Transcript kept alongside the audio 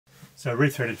So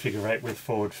rethreaded figure 8 with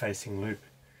forward facing loop.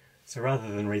 So rather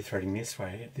than rethreading this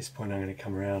way, at this point I'm going to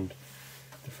come around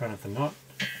the front of the knot,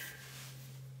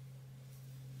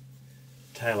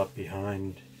 tail up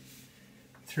behind,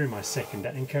 through my second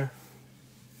anchor,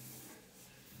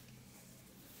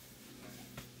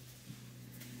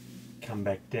 come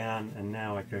back down, and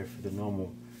now I go for the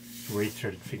normal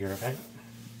rethreaded figure of 8,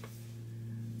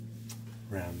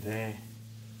 around there,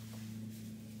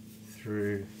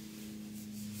 through,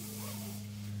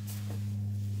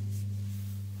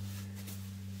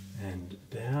 and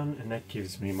down, and that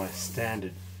gives me my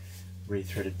standard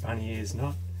rethreaded bunny ears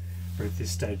knot. But at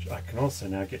this stage I can also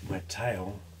now get my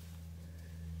tail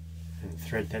and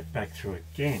thread that back through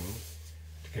again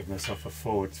to give myself a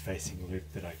forwards facing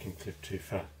loop that I can clip to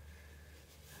for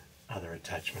other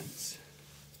attachments.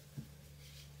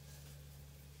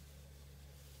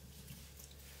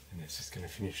 And it's just going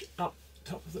to finish up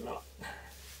top of the knot.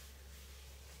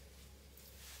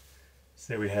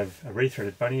 So there we have a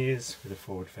rethreaded bunny ears with a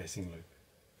forward facing loop.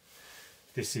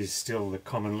 This is still the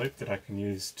common loop that I can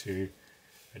use to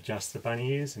adjust the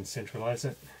bunny ears and centralize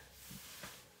it.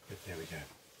 But there we go.